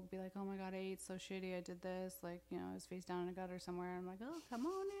people will be like, oh my God, I ate so shitty. I did this, like, you know, I was face down in a gutter somewhere. I'm like, oh, come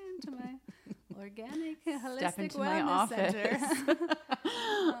on into my organic, holistic wellness center.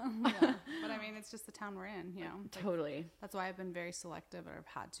 Yeah. But I mean, it's just the town we're in, you know. Like, totally. That's why I've been very selective, or I've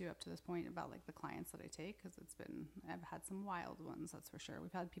had to up to this point, about like the clients that I take, because I've had some wild ones, that's for sure.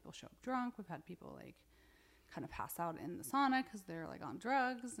 We've had people show up drunk. We've had people like kind of pass out in the sauna because they're like on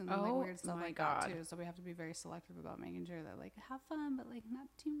drugs and like weird stuff like that too. So we have to be very selective about making sure that like have fun, but like not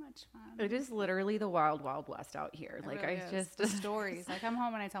too much fun. It is literally the wild, wild west out here. It like really just the stories. I come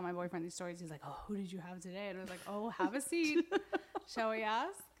home and I tell my boyfriend these stories. He's like, "Oh, who did you have today?" And I was like, "Oh, have a seat. Shall we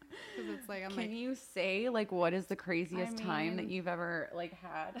ask?" Because it's like, Can you say like what is the craziest time that you've ever like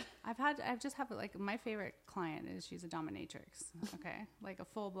had? I've just had like my favorite client is, she's a dominatrix. Okay, like a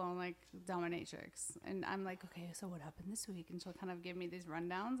full blown like dominatrix, and I'm like, okay, so what happened this week? And she'll kind of give me these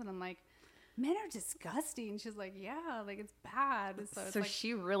rundowns, and I'm like, men are disgusting. She's like, yeah, like it's bad. So it's like,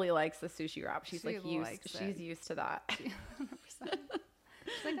 she really likes the sushi wrap. She's like she's used to that. 100%.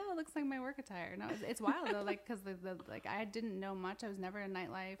 She's like, oh, it looks like my work attire. No, it's wild though, like because the like I didn't know much. I was never in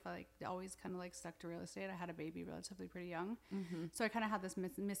nightlife. I like always kind of like stuck to real estate. I had a baby relatively pretty young, so I kind of had this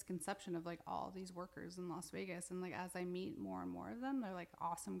misconception of like all these workers in Las Vegas. And like as I meet more and more of them, they're like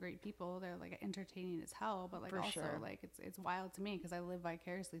awesome, great people. They're like entertaining as hell, but like also like it's wild to me because I live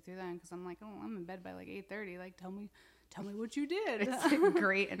vicariously through them, because I'm like, oh, I'm in bed by like 8:30. Like tell me what you did. It's like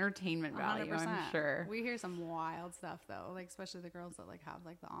great entertainment value, 100%. I'm sure. We hear some wild stuff though, like especially the girls that like have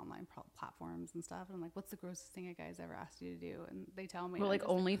like the online platforms and stuff. And I'm like, what's the grossest thing a guy's ever asked you to do? And they tell me. Well, like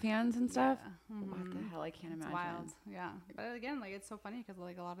OnlyFans and stuff? Yeah. What the hell? I can't imagine. Wild. Yeah. But again, like it's so funny because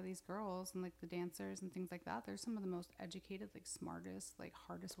like a lot of these girls and like the dancers and things like that, they're some of the most educated, like smartest, like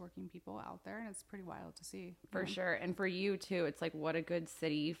hardest working people out there. And it's pretty wild to see. For sure. And for you too, it's like what a good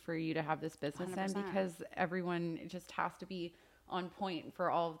city for you to have this business 100%. in, because everyone just has to be on point for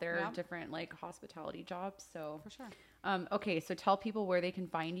all of their different like hospitality jobs. So for sure. Okay, so tell people where they can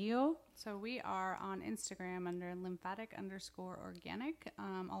find you. So we are on Instagram under lymphatic_organic.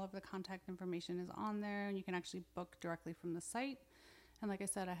 All of the contact information is on there, and you can actually book directly from the site. And like I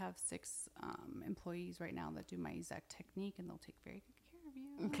said, I have 6 employees right now that do my exact technique, and they'll take very good care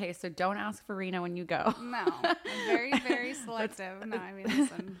review. Okay, so don't ask for Raena when you go. No, I'm very, very selective. No, I mean,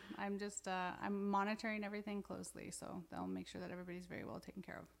 listen, I'm just, I'm monitoring everything closely, so they'll make sure that everybody's very well taken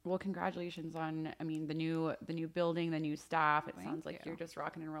care of. Well, congratulations on, I mean, the new building, the new staff. It sounds like you're just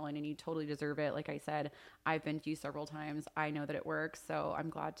rocking and rolling, and you totally deserve it. Like I said, I've been to you several times. I know that it works, so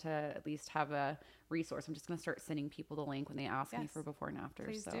I'm glad to at least have a resource. I'm just going to start sending people the link when they ask me for before and after.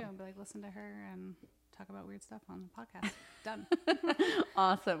 Please do. Be like, listen to her and talk about weird stuff on the podcast. Done.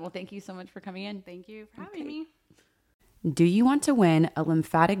 Awesome. Well, thank you so much for coming in. Thank you for having me. Do you want to win a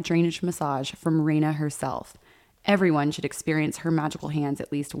lymphatic drainage massage from Raena herself? Everyone should experience her magical hands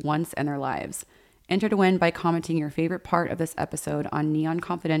at least once in their lives. Enter to win by commenting your favorite part of this episode on Neon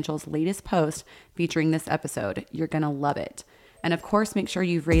Confidential's latest post featuring this episode. You're going to love it. And of course, make sure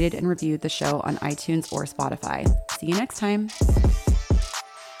you've rated and reviewed the show on iTunes or Spotify. See you next time.